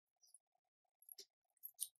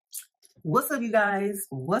What's up, you guys?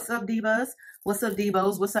 What's up, divas? What's up,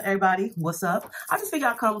 divos? What's up, everybody? What's up? I just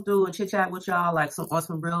figured I'd come through and chit chat with y'all like on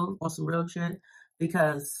some real shit,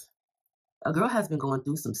 because a girl has been going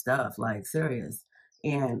through some stuff, like serious.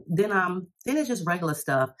 And then it's just regular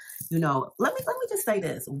stuff. You know, let me just say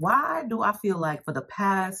this. Why do I feel like for the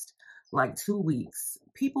past like 2 weeks,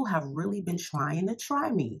 people have really been trying to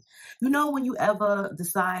try me? You know, when you ever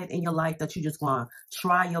decide in your life that you just want to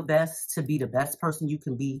try your best to be the best person you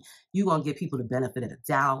can be, you're going to give people the benefit of the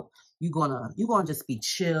doubt. You're going to just be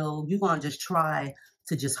chill. You're going to just try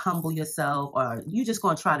to just humble yourself, or you just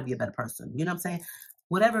going to try to be a better person. You know what I'm saying?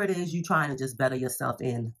 Whatever it is you're trying to just better yourself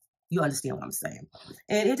in, you understand what I'm saying.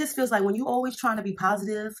 And it just feels like when you're always trying to be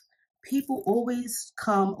positive, people always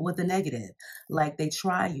come with a negative. Like they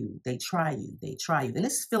try you. And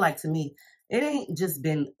this feel like, to me, it ain't just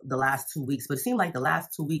been the last 2 weeks, but it seemed like the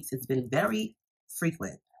last 2 weeks it's been very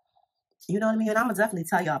frequent. You know what I mean? And I'm gonna definitely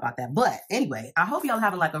tell y'all about that. But anyway, I hope y'all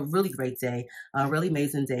having like a really great day, a really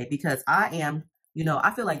amazing day, because I am, you know,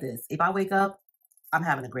 I feel like this. If I wake up, I'm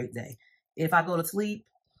having a great day. If I go to sleep,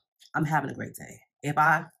 I'm having a great day. If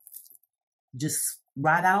I just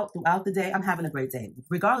ride out throughout the day, I'm having a great day.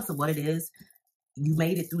 Regardless of what it is, you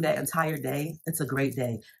made it through that entire day, it's a great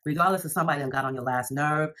day. Regardless of somebody that got on your last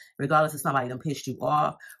nerve, regardless of somebody that pissed you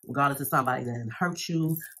off, regardless of somebody that hurt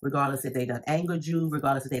you, regardless if they done angered you,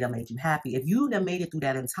 regardless if they done made you happy. If you done made it through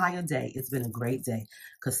that entire day, it's been a great day,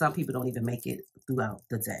 because some people don't even make it throughout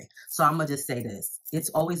the day. So I'm going to just say this. It's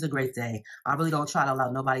always a great day. I really don't try to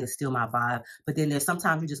allow nobody to steal my vibe, but then there's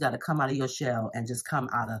sometimes you just got to come out of your shell and just come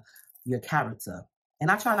out of your character. And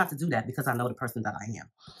I try not to do that because I know the person that I am.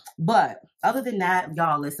 But other than that,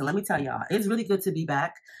 y'all, listen, let me tell y'all, it's really good to be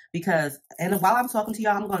back, because, and while I'm talking to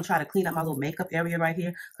y'all, I'm going to try to clean up my little makeup area right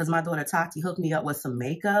here, because my daughter Tati hooked me up with some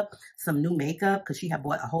makeup, some new makeup, because she had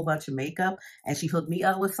bought a whole bunch of makeup, and she hooked me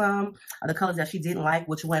up with some of the colors that she didn't like,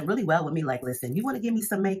 which went really well with me. Like, listen, you want to give me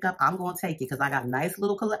some makeup? I'm going to take it, because I got a nice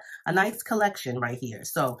little a nice collection right here.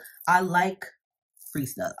 So I like free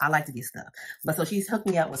stuff. I like to get stuff. But so she's hooked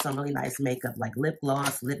me up with some really nice makeup, like lip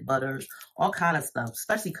gloss, lip butters, all kind of stuff,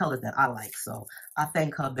 especially colors that I like. So I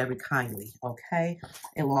thank her very kindly, okay?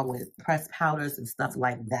 Along with pressed powders and stuff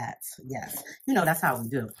like that. Yes. You know, that's how we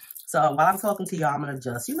do. So while I'm talking to y'all, I'm going to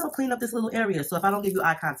just, you know, clean up this little area. So if I don't give you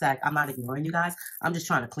eye contact, I'm not ignoring you guys. I'm just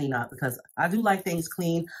trying to clean up, because I do like things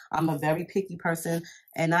clean. I'm a very picky person,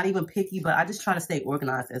 and not even picky, but I just try to stay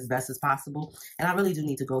organized as best as possible. And I really do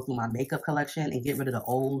need to go through my makeup collection and get rid of the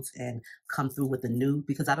olds and come through with the new,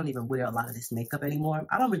 because I don't even wear a lot of this makeup anymore.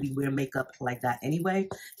 I don't really wear makeup like that anyway.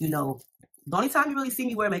 You know, the only time you really see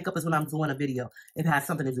me wear makeup is when I'm doing a video. It has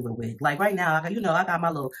something to do with a wig. Like right now, I got my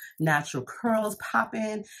little natural curls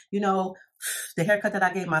popping, you know, the haircut that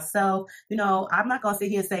I gave myself. You know, I'm not going to sit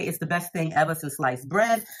here and say it's the best thing ever since sliced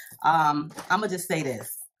bread. I'm going to just say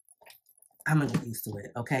this. I'm going to get used to it,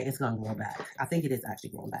 okay? It's going to grow back. I think it is actually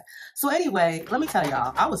growing back. So anyway, let me tell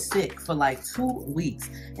y'all, I was sick for like 2 weeks.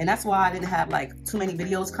 And that's why I didn't have like too many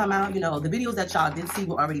videos come out. You know, the videos that y'all did see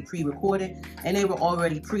were already pre-recorded, and they were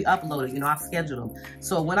already pre-uploaded. You know, I scheduled them.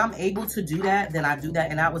 So when I'm able to do that, then I do that.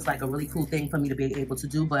 And that was like a really cool thing for me to be able to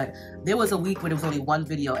do. But there was a week where there was only one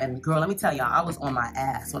video. And girl, let me tell y'all, I was on my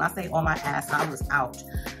ass. When I say on my ass, I was out.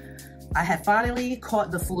 I had finally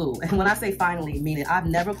caught the flu. And when I say finally, meaning I've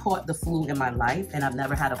never caught the flu in my life, and I've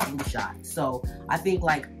never had a flu shot. So I think,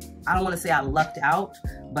 like, I don't want to say I lucked out,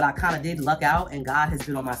 but I kind of did luck out, and God has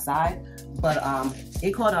been on my side. But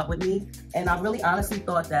it caught up with me, and I really honestly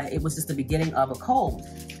thought that it was just the beginning of a cold.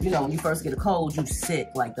 You know, when you first get a cold, you're sick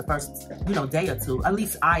like the first, you know, day or two. At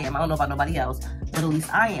least I am. I don't know about nobody else, but at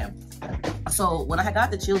least I am. So when I had got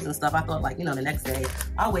the chills and stuff, I thought, like, you know, the next day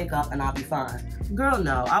I'll wake up and I'll be fine. Girl,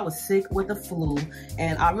 no, I was sick with the flu,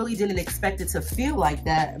 and I really didn't expect it to feel like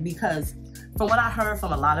that, because from what I heard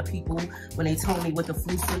from a lot of people when they told me what the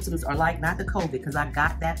flu symptoms are like, not the COVID, because I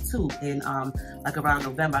got that too in like around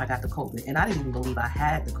November. I got the COVID, and I didn't even believe I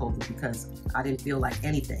had the COVID because I didn't feel like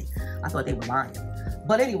anything. I thought they were lying.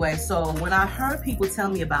 But anyway, so when I heard people tell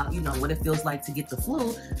me about, you know, what it feels like to get the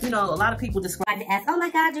flu, you know, a lot of people describe it as, oh my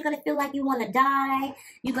God, you're going to feel like you want to die.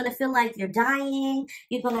 You're going to feel like you're dying.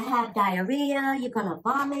 You're going to have diarrhea. You're going to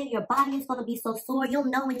vomit. Your body is going to be so sore. You'll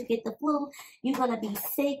know when you get the flu. You're going to be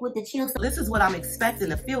sick with the chills. So this is what I'm expecting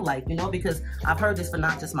to feel like, you know, because I've heard this for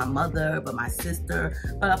not just my mother, but my sister,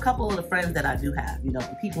 but a couple of the friends that I do have, you know,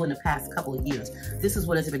 people in the past couple of years. This is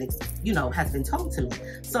what has been, you know, has been told to me.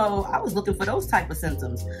 So I was looking for those type of symptoms.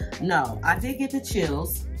 No, I did get the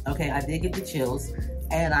chills. Okay, I did get the chills,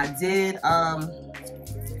 and I did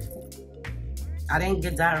I didn't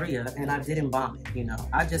get diarrhea and I didn't vomit, you know.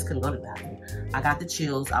 I just couldn't go to the bathroom. I got the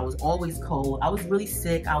chills. I was always cold. I was really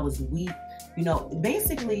sick. I was weak. You know,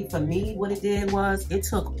 basically for me, what it did was it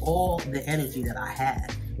took all the energy that I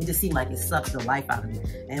had. It just seemed like it sucked the life out of me.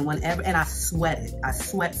 And I sweated. I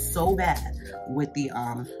sweat so bad with the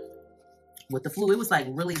flu. It was like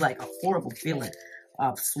really like a horrible feeling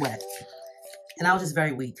of sweat. And I was just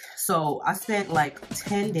very weak. So I spent like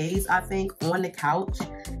 10 days, I think, on the couch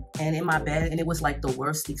and in my bed. And it was like the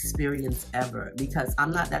worst experience ever because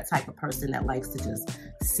I'm not that type of person that likes to just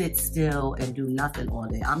sit still and do nothing all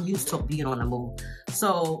day. I'm used to being on the move.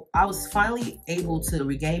 So I was finally able to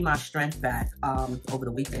regain my strength back over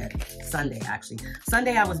the weekend, Sunday actually.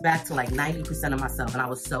 Sunday I was back to like 90% of myself and I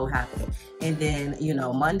was so happy. And then, you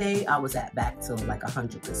know, Monday I was back to like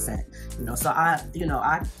 100%. You know, so I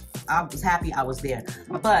was happy I was there.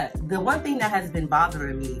 But the one thing that has been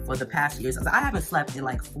bothering me for the past years is I haven't slept in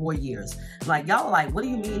like 4 years. Like y'all are like, what do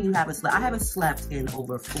you mean you haven't slept? I haven't slept in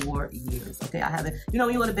over 4 years. Okay, I haven't. You know,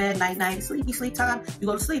 when you go to bed night, sleep time, you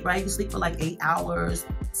go to sleep, right? You sleep for like 8 hours,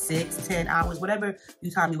 6, 10 hours, whatever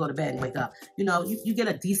time you go to bed and wake up. You know, you get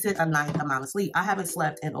a decent amount of sleep. I haven't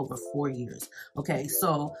slept in over 4 years. Okay,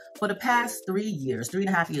 so for the past 3 years,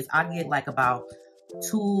 3.5 years, I get like about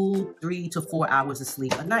 2, 3 to 4 hours of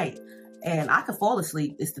sleep a night. And I could fall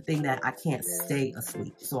asleep. It's the thing that I can't stay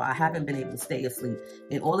asleep. So I haven't been able to stay asleep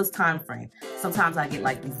in all this time frame. Sometimes I get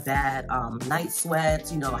like these bad night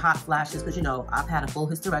sweats, you know, hot flashes, because, you know, I've had a full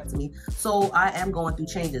hysterectomy. So I am going through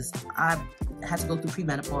changes. I had to go through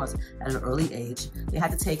premenopause at an early age. They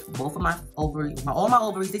had to take both of my ovaries, all my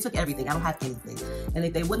ovaries. They took everything. I don't have anything. And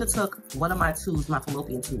if they wouldn't have took one of my tubes, my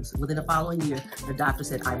fallopian tubes, within the following year, the doctor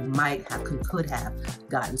said I could have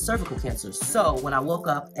gotten cervical cancer. So when I woke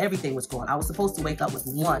up, everything was gone. I was supposed to wake up with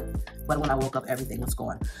one, but when I woke up, everything was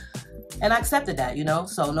gone. And I accepted that, you know,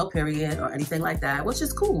 so no period or anything like that, which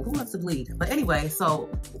is cool. Who wants to bleed? But anyway, so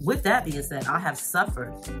with that being said, I have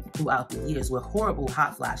suffered throughout the years with horrible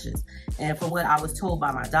hot flashes. And from what I was told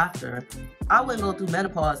by my doctor, I wouldn't go through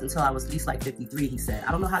menopause until I was at least like 53, he said.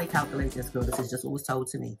 I don't know how they calculate this, girl. This is just what was told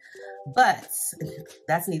to me. But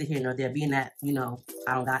that's neither here nor there, being that, you know,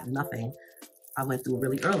 I don't got nothing. I went through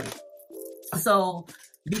really early. So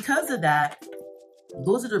because of that,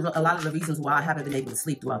 those are a lot of the reasons why I haven't been able to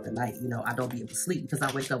sleep throughout the night. You know, I don't be able to sleep because I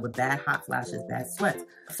wake up with bad hot flashes, bad sweats.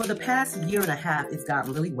 For the past 1.5 years, it's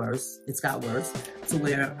gotten really worse. It's got worse to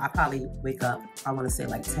where I probably wake up, I want to say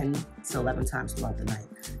like 10 to 11 times throughout the night.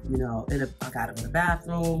 You know, I got to go to the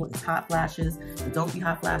bathroom, it's hot flashes. And don't be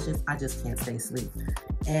hot flashes, I just can't stay asleep.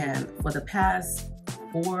 And for the past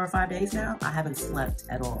 4 or 5 days now, I haven't slept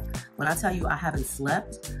at all. When I tell you I haven't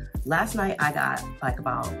slept, last night I got like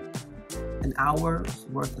about an hour's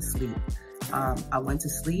worth of sleep. I went to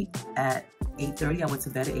sleep at 8:30. I went to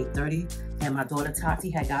bed at 8:30, and my daughter Tati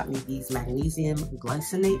had got me these magnesium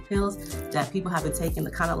glycinate pills that people have been taking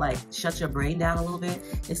to kind of like shut your brain down a little bit.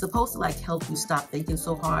 It's supposed to like help you stop thinking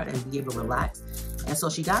so hard and be able to relax. And so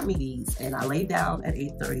she got me these, and I laid down at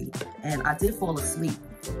 8:30, and I did fall asleep.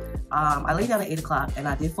 I laid down at 8 o'clock, and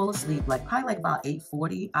I did fall asleep. Like probably like about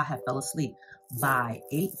 8:40, I had fell asleep. By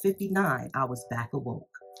 8:59, I was back awoke.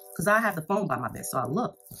 Because I have the phone by my bed, so I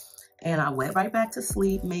looked. And I went right back to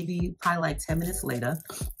sleep, maybe probably like 10 minutes later.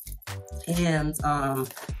 And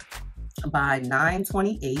by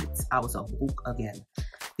 9:28, I was awoke again.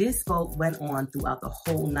 This vote went on throughout the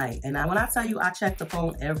whole night. And when I tell you, I checked the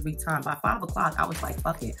phone every time. By 5 o'clock, I was like,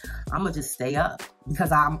 fuck it. I'm going to just stay up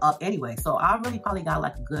because I'm up anyway. So I really probably got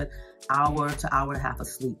like a good hour to hour and a half of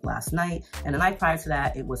sleep last night. And the night prior to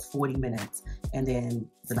that, it was 40 minutes. And then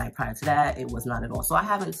the night prior to that, it was not at all. So I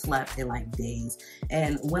haven't slept in like days.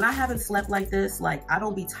 And when I haven't slept like this, like I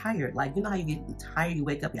don't be tired. Like, you know how you get tired, you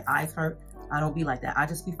wake up, your eyes hurt? I don't be like that. I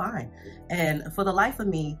just be fine. And for the life of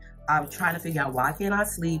me, I'm trying to figure out why can't I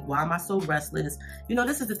sleep? Why am I so restless? You know,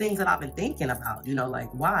 this is the things that I've been thinking about, you know, like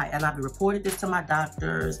why? And I've reported this to my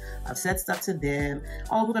doctors. I've said stuff to them.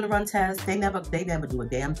 Oh, we're going to run tests. They never do a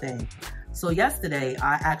damn thing. So yesterday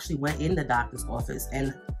I actually went in the doctor's office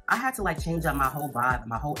and I had to like change up my whole vibe,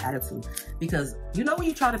 my whole attitude, because you know when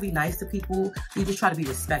you try to be nice to people, you just try to be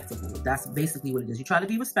respectable. That's basically what it is. You try to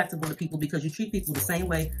be respectable to people because you treat people the same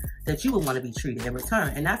way that you would want to be treated in return.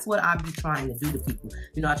 And that's what I be trying to do to people.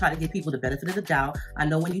 You know, I try to give people the benefit of the doubt. I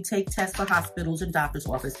know when you take tests for hospitals and doctor's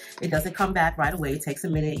office, it doesn't come back right away. It takes a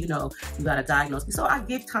minute, you know, you got to diagnose me. So I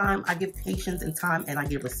give time, I give patience and time, and I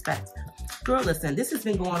give respect. Girl, listen, this has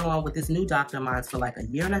been going on with this new new doctor of mine for like a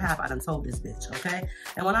year and a half. I done told this bitch, okay?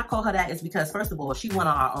 And when I call her that, it's because, first of all, she one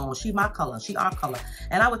of our own. She my color. She our color.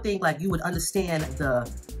 And I would think like you would understand the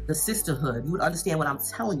sisterhood. You would understand what I'm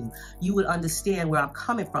telling you. You would understand where I'm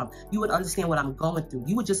coming from. You would understand what I'm going through.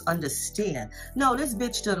 You would just understand. No, this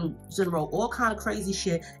bitch done wrote all kind of crazy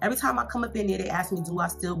shit. Every time I come up in there, they ask me,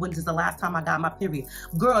 when is the last time I got my period?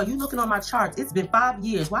 Girl, you looking on my charts. It's been 5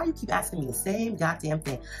 years. Why you keep asking me the same goddamn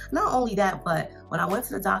thing? Not only that, but when I went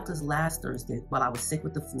to the doctor's last Thursday while I was sick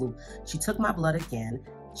with the flu, she took my blood again.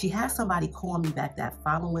 She had somebody call me back that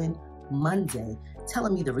following Monday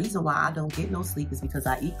telling me the reason why I don't get no sleep is because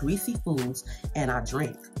I eat greasy foods and I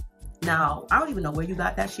drink. Now, I don't even know where you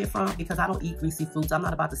got that shit from because I don't eat greasy foods. I'm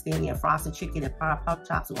not about to stand there and fry some chicken and fry pork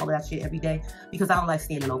chops and all that shit every day because I don't like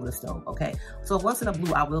standing over the stove, okay? So once in a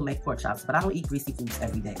blue, I will make pork chops, but I don't eat greasy foods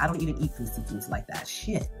every day. I don't even eat greasy foods like that. Shit.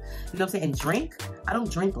 You know what I'm saying? And drink, I don't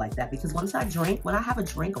drink like that because once I drink, when I have a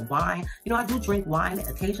drink of wine, you know, I do drink wine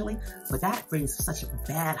occasionally, but that brings such a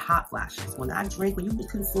bad hot flashes. When I drink, when you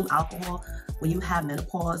consume alcohol, when you have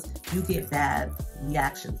menopause, you get bad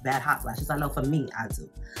reactions, bad hot flashes. I know for me, I do.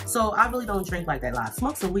 So I really don't drink like that a lot.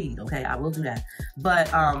 Smoke some weed, okay? I will do that. But,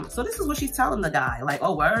 so this is what she's telling the guy. Like,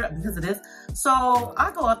 oh, word, because of this. So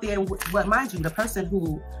I go up there, and, but mind you, the person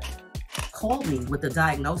who called me with the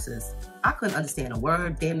diagnosis, I couldn't understand a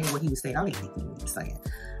word, damn near what he was saying. I don't even think he was saying.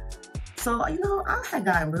 So, you know, I had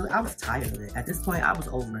gotten really, I was tired of it. At this point, I was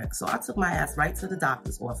over it. So I took my ass right to the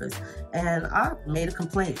doctor's office and I made a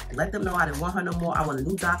complaint. Let them know I didn't want her no more. I want a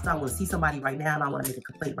new doctor. I want to see somebody right now and I want to make a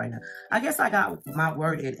complaint right now. I guess I got my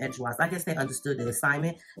word in edgewise. I guess they understood the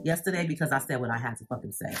assignment yesterday because I said what I had to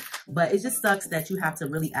fucking say. But it just sucks that you have to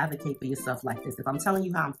really advocate for yourself like this. If I'm telling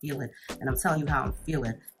you how I'm feeling and I'm telling you how I'm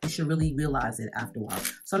feeling, you should really realize it after a while.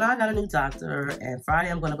 So now I got a new doctor and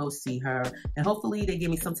Friday I'm going to go see her and hopefully they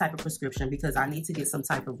give me some type of prescription because I need to get some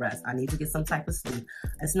type of rest. I need to get some type of sleep.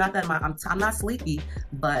 It's not that I'm not sleepy,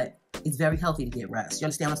 but it's very healthy to get rest. You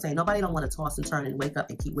understand what I'm saying? Nobody don't want to toss and turn and wake up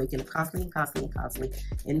and keep waking up constantly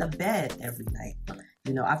in the bed every night.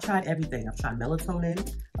 You know, I've tried everything. I've tried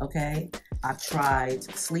melatonin, okay? I've tried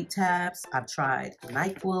sleep tabs. I've tried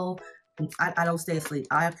NyQuil. I don't stay asleep.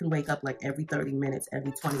 I can wake up like every 30 minutes,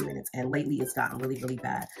 every 20 minutes. And lately it's gotten really, really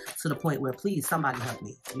bad to the point where please, somebody help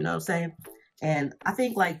me. You know what I'm saying? And I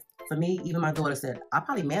think like for me, even my daughter said, I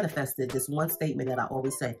probably manifested this one statement that I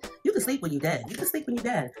always say, you can sleep when you're dead. You can sleep when you're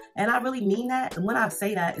dead. And I really mean that. And when I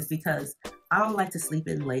say that is because I don't like to sleep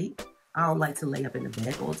in late. I don't like to lay up in the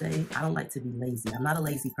bed all day. I don't like to be lazy. I'm not a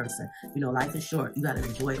lazy person. You know, life is short. You got to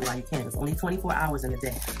enjoy it while you can. It's only 24 hours in a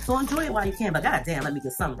day. So enjoy it while you can. But goddamn, let me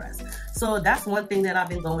get some rest. So that's one thing that I've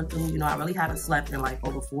been going through. You know, I really haven't slept in like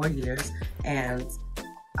over 4 years. And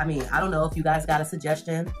I mean, I don't know if you guys got a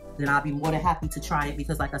suggestion, then I'll be more than happy to try it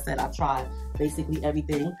because like I said, I've tried basically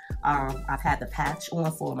everything. I've had the patch on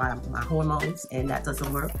for my hormones and that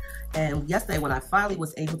doesn't work. And yesterday when I finally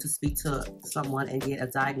was able to speak to someone and get a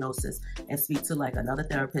diagnosis and speak to like another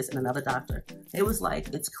therapist and another doctor, it was like,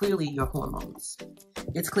 it's clearly your hormones.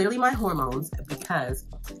 It's clearly my hormones because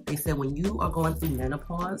they said when you are going through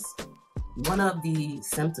menopause, one of the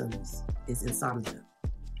symptoms is insomnia.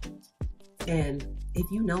 And if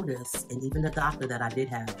you notice, and even the doctor that I did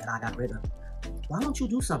have that I got rid of, why don't you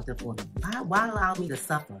do something for me? Why allow me to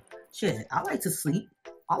suffer? Shit, I like to sleep.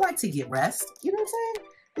 I like to get rest. You know what I'm saying?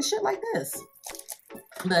 And shit like this.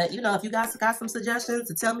 But, you know, if you guys got some suggestions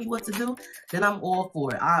to tell me what to do, then I'm all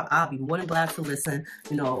for it. I'll be more than glad to listen.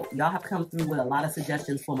 You know, y'all have come through with a lot of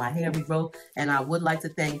suggestions for my hair regrowth. And I would like to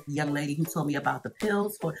thank the young lady who told me about the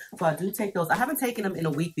pills. So I do take those. I haven't taken them in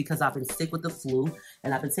a week because I've been sick with the flu.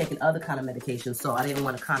 And I've been taking other kind of medications. So I didn't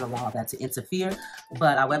want to kind of allow that to interfere.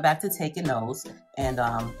 But I went back to taking those. And,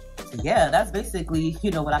 yeah, that's basically,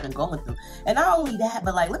 you know, what I've been going through. And not only that,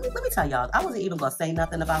 but like, let me tell y'all, I wasn't even going to say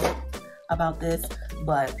nothing about this,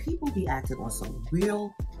 but people be acting on some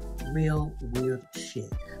real weird shit.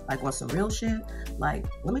 Like on some real shit, like,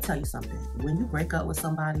 let me tell you something. When you break up with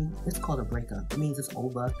somebody, it's called a breakup. It means it's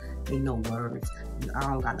over. Ain't no words. I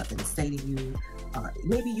don't got nothing to say to you.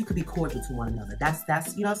 Maybe you could be cordial to one another. That's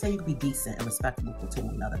you know what I'm saying? You could be decent and respectable to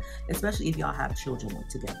one another, especially if y'all have children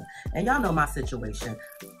together. And y'all know my situation.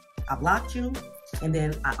 I blocked you and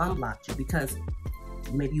then I unblocked you because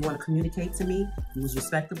maybe you want to communicate to me. You was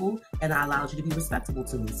respectable, and I allowed you to be respectable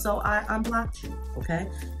to me. So I unblocked you, okay?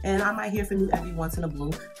 And I might hear from you every once in a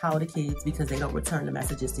blue, how are the kids, because they don't return the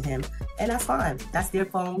messages to him. And that's fine. That's their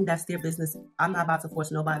phone. That's their business. I'm not about to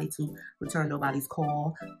force nobody to return nobody's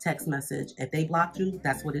call, text message. If they blocked you,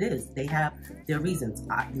 that's what it is. They have their reasons.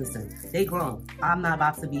 Listen, they grown. I'm not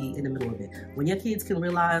about to be in the middle of it. When your kids can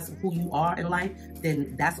realize who you are in life,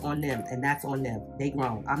 then that's on them, and that's on them. They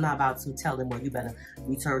grown. I'm not about to tell them, well, you better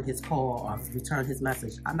return his call or return his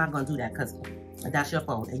message. I'm not going to do that, because that's your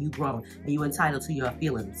phone, and you grown, and you're entitled to your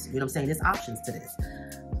feelings. You know what I'm saying? There's options to this.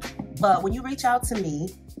 But when you reach out to me,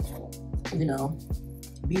 you know,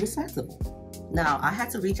 be respectable. Now, I had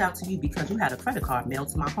to reach out to you because you had a credit card mailed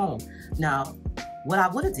to my home. Now, what I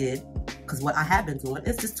would have did, because what I have been doing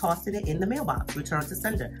is just tossing it in the mailbox, return to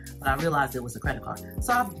sender. But I realized it was a credit card.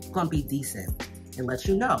 So I'm going to be decent and let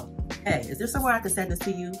you know, hey, is there somewhere I can send this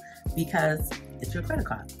to you? Because it's your credit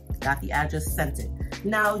card. Got the address, sent it.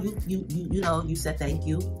 Now, you said thank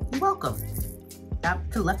you. You're welcome. I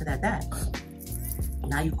could have left it at that.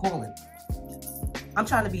 Now you calling. I'm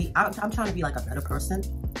trying to be like a better person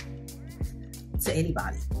to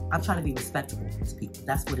anybody. I'm trying to be respectable to people.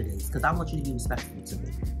 That's what it is. Because I want you to be respectful to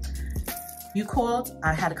me. You called,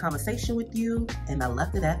 I had a conversation with you, and I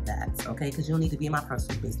left it at that, okay? Because you don't need to be in my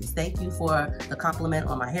personal business. Thank you for the compliment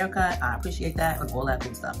on my haircut. I appreciate that and all that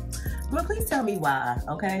good stuff. Well, please tell me why,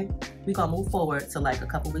 okay? We're going to move forward to like a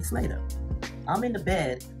couple weeks later. I'm in the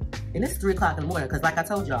bed, and it's 3 o'clock in the morning, because like I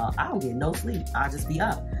told y'all, I don't get no sleep. I just be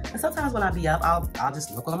up. And sometimes when I be up, I'll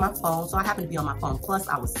just look on my phone. So I happen to be on my phone. Plus,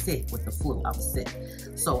 I was sick with the flu. I was sick.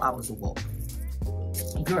 So I was awoke.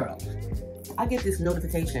 Girl, I get this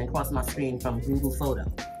notification across my screen from Google Photo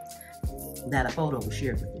that a photo was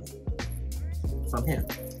shared with me from him.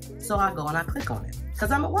 So I go and I click on it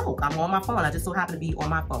because I'm awoke. I'm on my phone. I just so happen to be on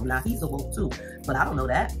my phone. Now he's awoke too, but I don't know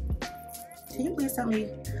that. Can you please tell me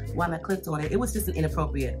why I clicked on it? It was just an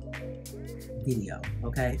inappropriate video,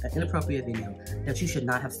 okay? An inappropriate video that you should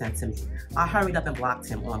not have sent to me. I hurried up and blocked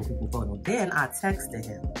him on Google Photo. Then I texted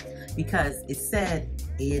him because it said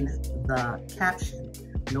in the caption,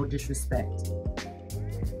 no disrespect.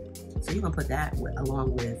 So you're gonna put that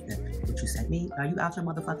along with what you sent me? Are you out your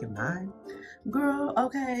motherfucking mind? Girl,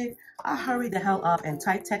 okay. I hurried the hell up and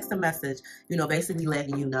text a message, you know, basically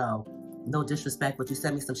letting you know, no disrespect, but you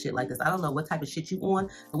sent me some shit like this. I don't know what type of shit you on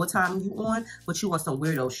and what time you on, but you want some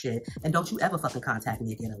weirdo shit. And don't you ever fucking contact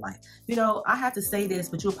me again in life. You know, I had to say this,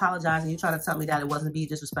 but you apologize and you're trying to tell me that it wasn't being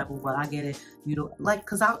disrespectful, but I get it. You know, like,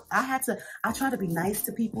 cause I try to be nice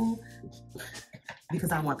to people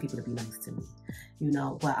because I want people to be nice to me, you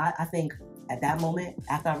know, but I think at that moment,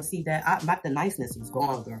 after I received that, the niceness was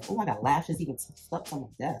gone, girl. Oh, I got lashes even stuck on my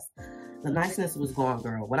desk. The niceness was gone,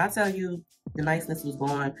 girl. When I tell you the niceness was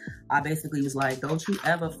gone, I basically was like, don't you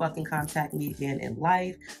ever fucking contact me again in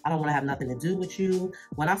life. I don't want to have nothing to do with you.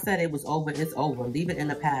 When I said it was over, it's over. Leave it in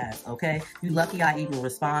the past, okay? You lucky I even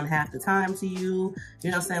respond half the time to you.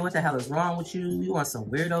 You know what I'm saying? What the hell is wrong with you? You want some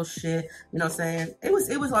weirdo shit? You know what I'm saying? It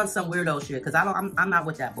was on some weirdo shit because I'm not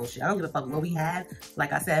with that bullshit. I don't give a fuck what we had.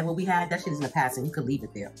 Like I said, what we had, that shit is in the past and you could leave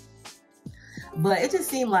it there. But it just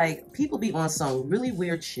seemed like people be on some really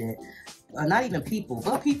weird shit. Not even people.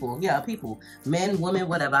 Well, people. Yeah, people. Men, women,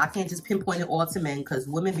 whatever. I can't just pinpoint it all to men because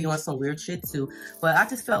women be on some weird shit too. But I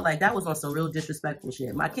just felt like that was on some real disrespectful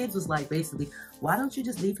shit. My kids was like, basically, why don't you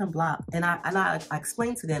just leave him blocked? And I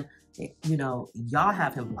explained to them, you know, y'all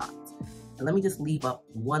have him blocked. And let me just leave up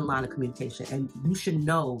one line of communication. And you should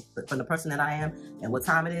know from the person that I am and what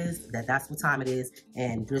time it is, that's what time it is.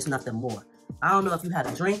 And there's nothing more. I don't know if you had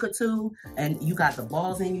a drink or two and you got the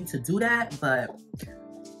balls in you to do that, but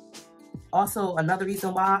also another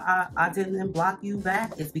reason why I didn't block you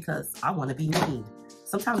back is because I want to be mean.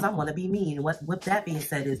 Sometimes I want to be mean. And what that being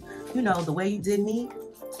said is, you know, the way you did me,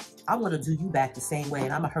 I want to do you back the same way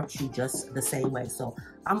and I'm going to hurt you just the same way. So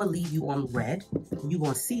I'm going to leave you on red. You're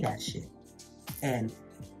going to see that shit. And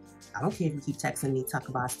I don't care if you keep texting me,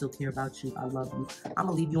 talking about I still care about you, I love you. I'm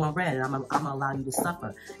going to leave you on red and I'm going to allow you to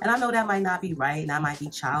suffer. And I know that might not be right and that might be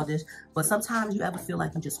childish, but sometimes you ever feel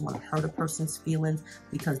like you just want to hurt a person's feelings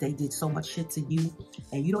because they did so much shit to you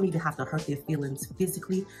and you don't even have to hurt their feelings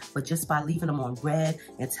physically, but just by leaving them on red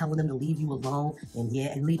and telling them to leave you alone and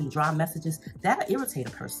leaving dry messages, that'll irritate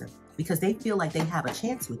a person because they feel like they have a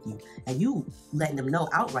chance with you and you letting them know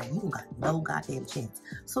outright you don't got no goddamn chance.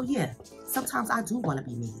 So yeah, sometimes I do want to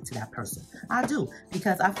be mean to that person. I do,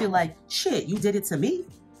 because I feel like, shit, you did it to me?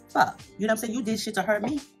 Fuck. You know what I'm saying? You did shit to hurt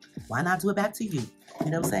me. Why not do it back to you? You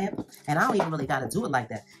know what I'm saying? And I don't even really got to do it like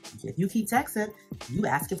that. If you keep texting, you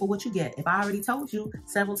asking for what you get. If I already told you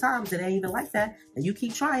several times it ain't even like that, and you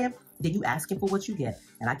keep trying, then you asking for what you get.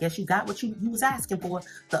 And I guess you got what you was asking for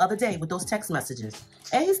the other day with those text messages.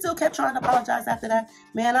 And he still kept trying to apologize after that.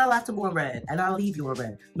 Man, I left him on red, and I'll leave you on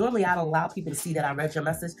red. Normally, I don't allow people to see that I read your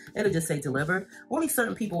message. It'll just say delivered. Only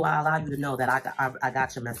certain people will allow you to know that I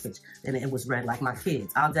got your message and it was read, like my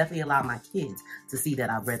kids. I'll definitely allow my kids to see that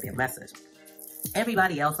I read their message.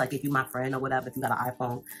 Everybody else, like if you my friend or whatever, if you got an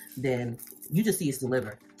iPhone, then you just see it's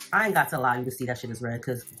delivered. I ain't got to allow you to see that shit is read,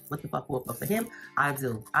 because what the fuck, but for him, I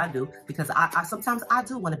do, because I sometimes I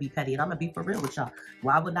do want to be petty, and I'm gonna be for real with y'all.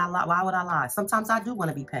 Why would I lie? Sometimes I do want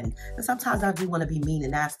to be petty, and sometimes I do want to be mean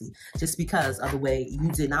and nasty, just because of the way you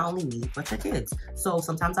did not only me, but your kids. So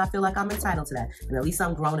sometimes I feel like I'm entitled to that, and at least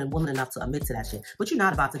I'm grown and woman enough to admit to that shit. But you're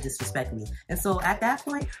not about to disrespect me, and so at that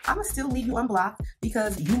point, I'm gonna still leave you unblocked,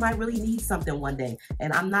 because you might really need something one day,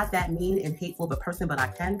 and I'm not that mean and hateful of a person, but I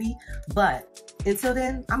can be. But until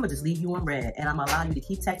then, I'm gonna just leave you on red, and I'm gonna allow you to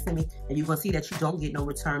keep texting me, and you're gonna see that you don't get no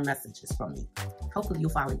return messages from me. Hopefully you'll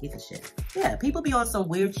finally get the shit. Yeah, people be on some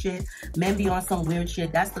weird shit. Men be on some weird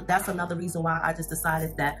shit. That's another reason why I just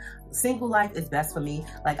decided that single life is best for me.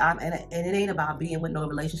 Like and it ain't about being with no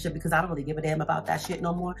relationship, because I don't really give a damn about that shit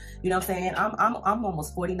no more. You know what I'm saying? I'm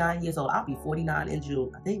almost 49 years old. I'll be 49 in June.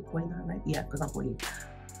 I think 49, right? Yeah, because I'm 40.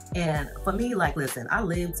 And for me, like, listen,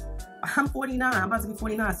 I'm 49, I'm about to be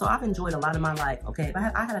 49, so I've enjoyed a lot of my life, okay?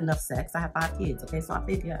 But I had enough sex. I had 5 kids, okay? So I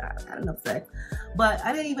figured I had enough sex. But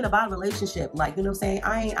I didn't even about a relationship. Like, you know what I'm saying?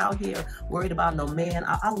 I ain't out here worried about no man.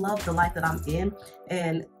 I love the life that I'm in.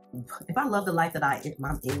 And if I love the life that I'm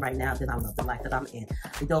in right now, then I love the life that I'm in.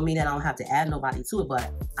 It don't mean that I don't have to add nobody to it,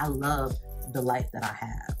 but I love the life that I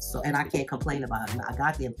have. So, and I can't complain about it, a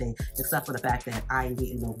goddamn thing, except for the fact that I ain't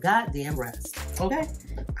getting no goddamn rest. Okay?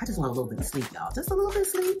 I just want a little bit of sleep, y'all. Just a little bit of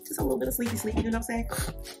sleep. Just a little bit of sleepy, you know what I'm saying?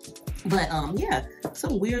 But yeah,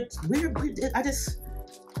 some weird,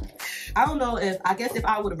 I don't know I guess if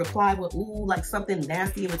I would have replied with, ooh, like something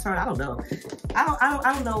nasty in return, I don't know.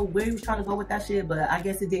 I don't know where he was trying to go with that shit, but I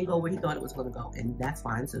guess it didn't go where he thought it was going to go, and that's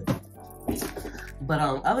fine too. But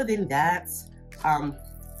other than that,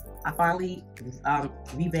 I finally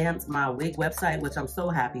revamped my wig website, which I'm so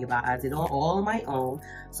happy about. I did it all on my own.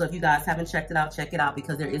 So if you guys haven't checked it out, check it out,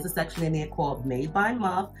 because there is a section in there called Made by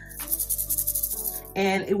MUFF.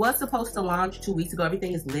 And it was supposed to launch 2 weeks ago.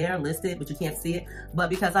 Everything is there listed, but you can't see it.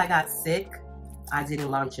 But because I got sick, I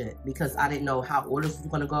didn't launch it, because I didn't know how orders were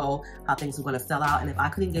going to go, how things were going to sell out. And if I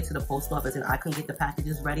couldn't get to the post office and I couldn't get the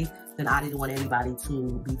packages ready, then I didn't want anybody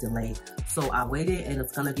to be delayed. So I waited, and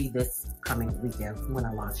it's going to be this coming weekend when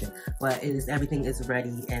I launch it. But everything is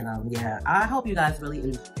ready. And yeah, I hope you guys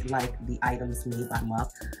really like the items made by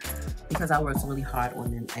MUFF, because I worked really hard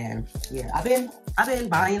on them. And yeah, I've been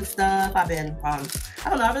buying stuff. I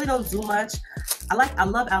don't know, I really don't do much. I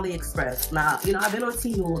love AliExpress. Now, you know, I've been on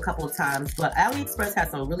Temu a couple of times, but AliExpress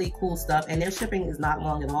has some really cool stuff, and their shipping is not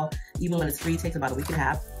long at all. Even when it's free, it takes about a week and a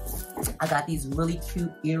half. I got these really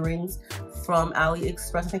cute earrings from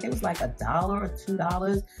AliExpress. I think it was like $1 or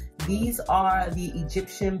 $2. These are the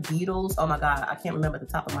Egyptian beetles. Oh my God, I can't remember the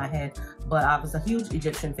top of my head, but I was a huge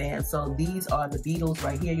Egyptian fan. So these are the beetles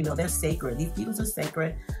right here. You know, they're sacred. These beetles are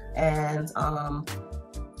sacred. And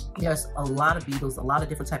there's a lot of beetles, a lot of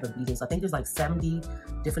different type of beetles. I think there's like 70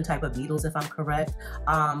 different type of beetles, if I'm correct.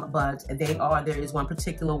 But there is one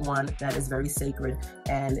particular one that is very sacred,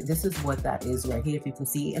 and this is what that is right here, if you can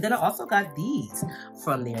see. And then I also got these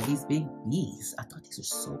from there, these big bees. I thought these were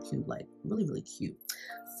so cute, like really, really cute,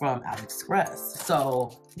 from AliExpress.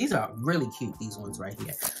 So these are really cute, these ones right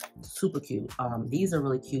here. Super cute. These are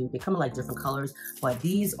really cute. They come in like different colors, but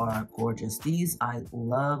these are gorgeous. I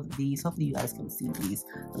love these. Hopefully you guys can see these.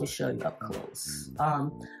 Let me show you up close.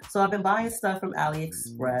 So I've been buying stuff from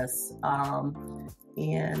AliExpress,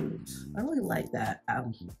 and I really like that.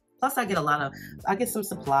 Plus I get some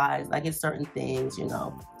supplies. I get certain things, you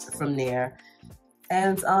know, from there.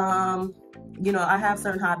 And, you know, I have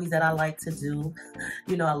certain hobbies that I like to do.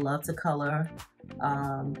 You know, I love to color.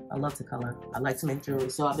 I like to make jewelry.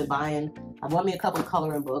 So I bought me a couple of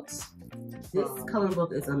coloring books. This coloring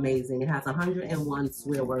book is amazing. It has 101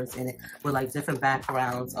 swear words in it with like different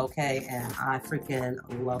backgrounds, okay? And I freaking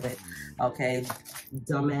love it, okay?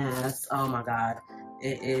 Dumbass, oh my God.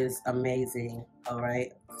 It is amazing, all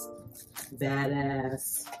right?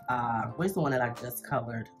 Badass. Where's the one that I just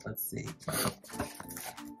colored? Let's see.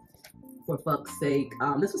 for fuck's sake.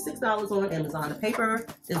 This was $6 on Amazon. The paper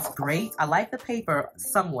is great. I like the paper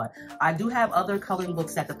somewhat. I do have other coloring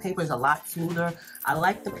books that the paper is a lot smoother. I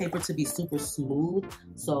like the paper to be super smooth.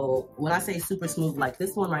 So when I say super smooth, like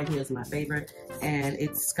this one right here is my favorite, and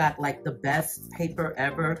it's got like the best paper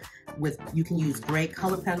ever. You can use great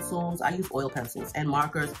color pencils. I use oil pencils and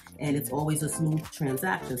markers, and it's always a smooth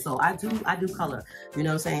transaction. So I do color. You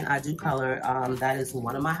know what I'm saying? I do color. That is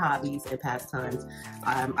one of my hobbies and pastimes.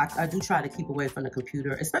 I do try to keep away from the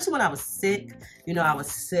computer, especially when I was sick. You know, I was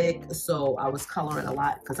sick, so I was coloring a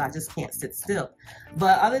lot because I just can't sit still.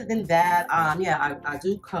 But other than that, yeah, I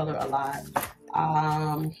do color a lot.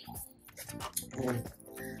 And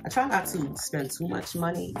I try not to spend too much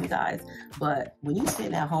money, you guys, but when you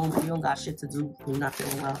sitting at home and you don't got shit to do, you're not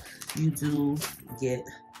feeling well, you do get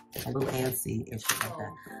a little antsy and shit like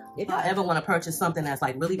that. If I ever want to purchase something that's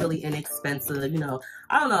like really, really inexpensive, you know,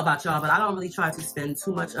 I don't know about y'all, but I don't really try to spend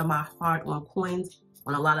too much of my heart on coins,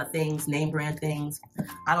 on a lot of things, name brand things.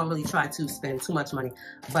 I don't really try to spend too much money,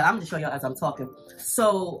 but I'm gonna show y'all as I'm talking.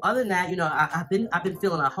 So other than that, you know, I've been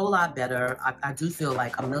feeling a whole lot better. I do feel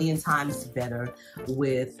like a million times better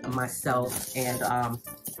with myself and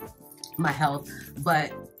my health.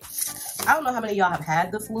 But I don't know how many of y'all have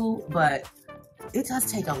had the flu, but it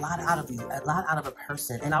does take a lot out of you, a lot out of a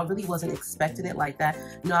person. And I really wasn't expecting it like that.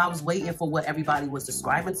 You know, I was waiting for what everybody was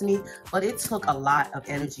describing to me, but it took a lot of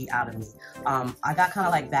energy out of me. I got kind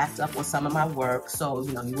of like backed up on some of my work. So,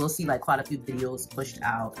 you know, you will see like quite a few videos pushed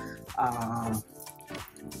out.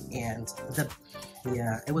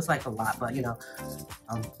 Yeah, it was like a lot, but you know,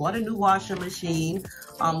 bought a new washing machine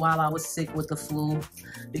while I was sick with the flu,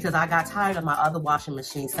 because I got tired of my other washing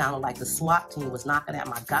machine sounding like the SWAT team was knocking at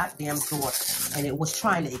my goddamn door and it was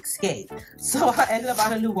trying to escape. So I ended up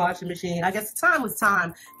buying a new washing machine. I guess time was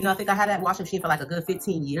time. You know, I think I had that washing machine for like a good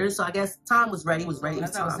 15 years. So I guess time was ready.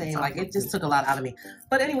 That's what I was saying. Like, it just took a lot out of me.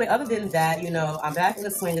 But anyway, other than that, you know, I'm back in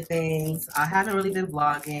the swing of things. I haven't really been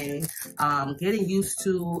vlogging. Getting used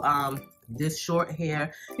to this short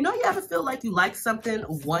hair. You know, you ever feel like you like something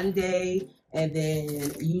one day and then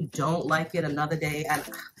you don't like it another day? And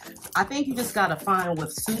I think you just gotta find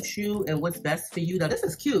what suits you and what's best for you. Now, this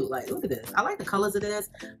is cute. Like, look at this. I like the colors of this.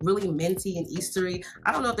 Really minty and Eastery.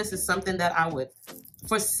 I don't know if this is something that I would,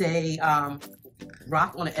 for say,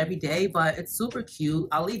 rock on it every day, but it's super cute.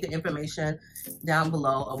 I'll leave the information down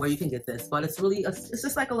below of where you can get this. But it's really, it's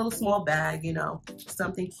just like a little small bag, you know,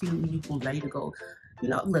 something cute and you can ready to go. You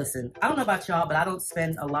know, listen, I don't know about y'all, but I don't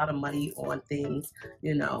spend a lot of money on things,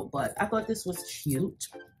 you know, but I thought this was cute.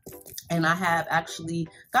 And I have actually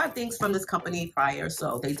got things from this company prior,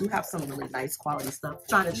 so they do have some really nice quality stuff.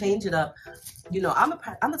 Trying to change it up. You know, I'm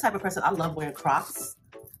the type of person, I love wearing Crocs.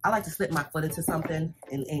 I like to slip my foot into something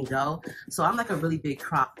and go. So I'm like a really big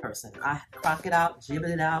Croc person. I croc it out, jib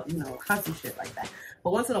it out, you know, constant shit like that.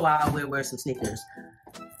 But once in a while, I wear some sneakers.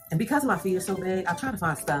 And because my feet are so big, I try to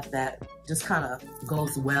find stuff that just kind of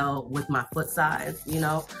goes well with my foot size, you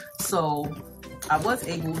know? So I was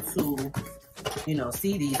able to, you know,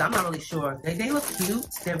 see these. I'm not really sure. They look cute.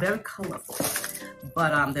 They're very colorful.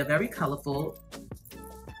 But they're very colorful.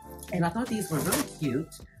 And I thought these were really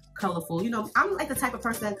cute. Colorful. You know, I'm like the type of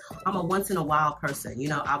person, I'm a once in a while person. You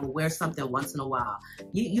know, I will wear something once in a while.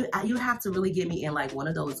 You have to really get me in like one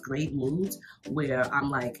of those great moods where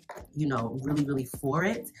I'm like, you know, really, really for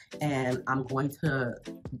it, and I'm going to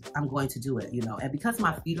do it, you know. And because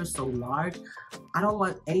my feet are so large, I don't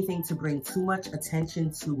want anything to bring too much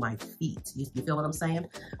attention to my feet. You feel what I'm saying?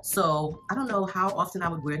 So I don't know how often I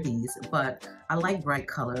would wear these, but I like bright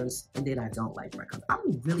colors, and then I don't like bright colors.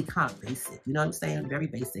 I'm really kind of basic, you know what I'm saying? Very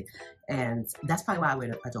basic. And that's probably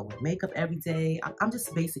why I don't wear makeup every day. I'm just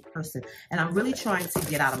a basic person. And I'm really trying to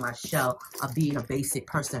get out of my shell of being a basic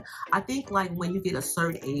person. I think like when you get a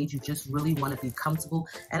certain age, you just really want to be comfortable.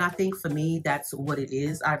 And I think for me, that's what it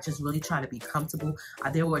is. I just really try to be comfortable.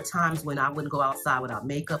 There were times when I wouldn't go outside without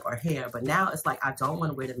makeup or hair. But now it's like I don't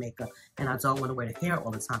want to wear the makeup and I don't want to wear the hair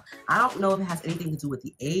all the time. I don't know if it has anything to do with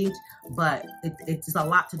the age, but it's a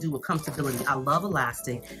lot to do with comfortability. I love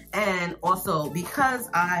elastic. And also because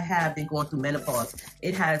I have been going through menopause,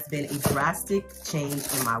 it has been a drastic change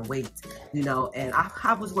in my weight, you know, and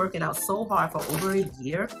I was working out so hard for over a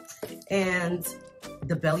year and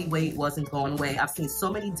the belly weight wasn't going away. I've seen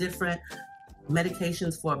so many different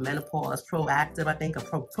medications for menopause, Proactive, I think,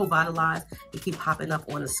 or Provitalize. They keep popping up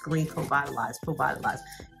on the screen, Provitalize.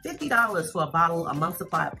 $50 for a month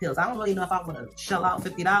supply of pills. I don't really know if I want to shell out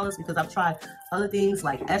 $50 because I've tried other things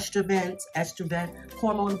like estrogen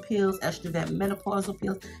hormone pills, estrogen menopausal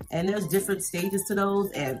pills, and there's different stages to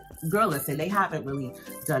those. And girl, listen, they haven't really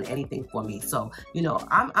done anything for me. So, you know,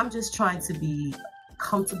 I'm just trying to be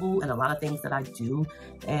comfortable in a lot of things that I do.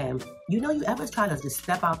 And you ever try to just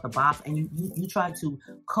step out the box, and you try to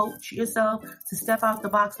coach yourself to step out the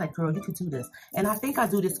box, like, girl, you could do this. And I think I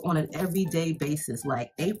do this on an everyday basis.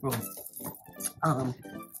 Like, April,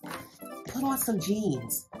 put on some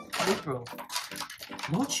jeans. April,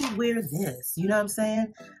 won't you wear this? You know what I'm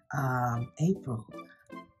saying? April,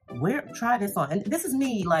 try this on. And this is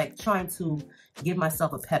me, like, trying to give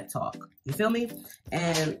myself a pep talk. You feel me?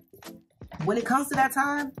 And when it comes to that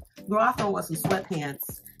time, girl, I throw on some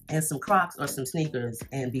sweatpants and some Crocs or some sneakers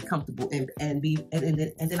and be comfortable and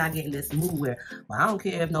then I get in this mood where, well, I don't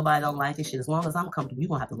care if nobody don't like this shit. As long as I'm comfortable, you're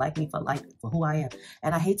gonna have to like me for who I am.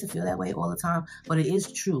 And I hate to feel that way all the time, but it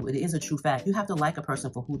is true. It is a true fact. You have to like a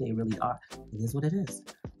person for who they really are. It is what it is.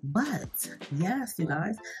 But yes, you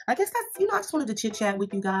guys, I guess that's, I just wanted to chit chat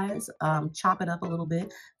with you guys, chop it up a little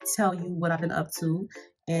bit, tell you what I've been up to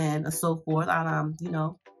and so forth.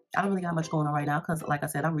 I don't really got much going on right now because, like I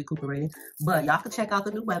said, I'm recuperating. But y'all can check out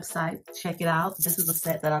the new website. Check it out. This is a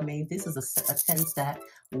set that I made. This is a 10 stack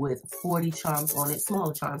with 40 charms on it,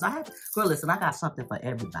 smaller charms. Girl, listen, I got something for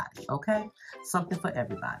everybody, okay? Something for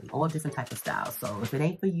everybody, all different types of styles. So if it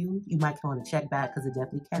ain't for you, you might want to check back because it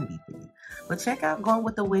definitely can be for you. But check out Going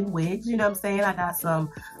With The Wind wigs. You know what I'm saying? I got some.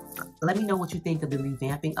 Let me know what you think of the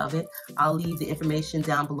revamping of it. I'll leave the information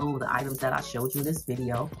down below of the items that I showed you in this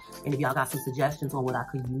video. And if y'all got some suggestions on what I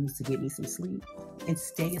could use to get me some sleep and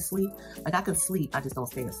stay asleep. Like, I can sleep, I just don't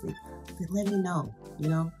stay asleep. Then let me know,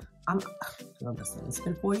 girl, listen, it's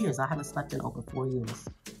been 4 years. I haven't slept in over 4 years.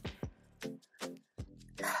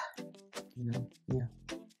 Yeah.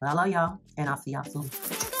 But I love y'all, and I'll see y'all soon.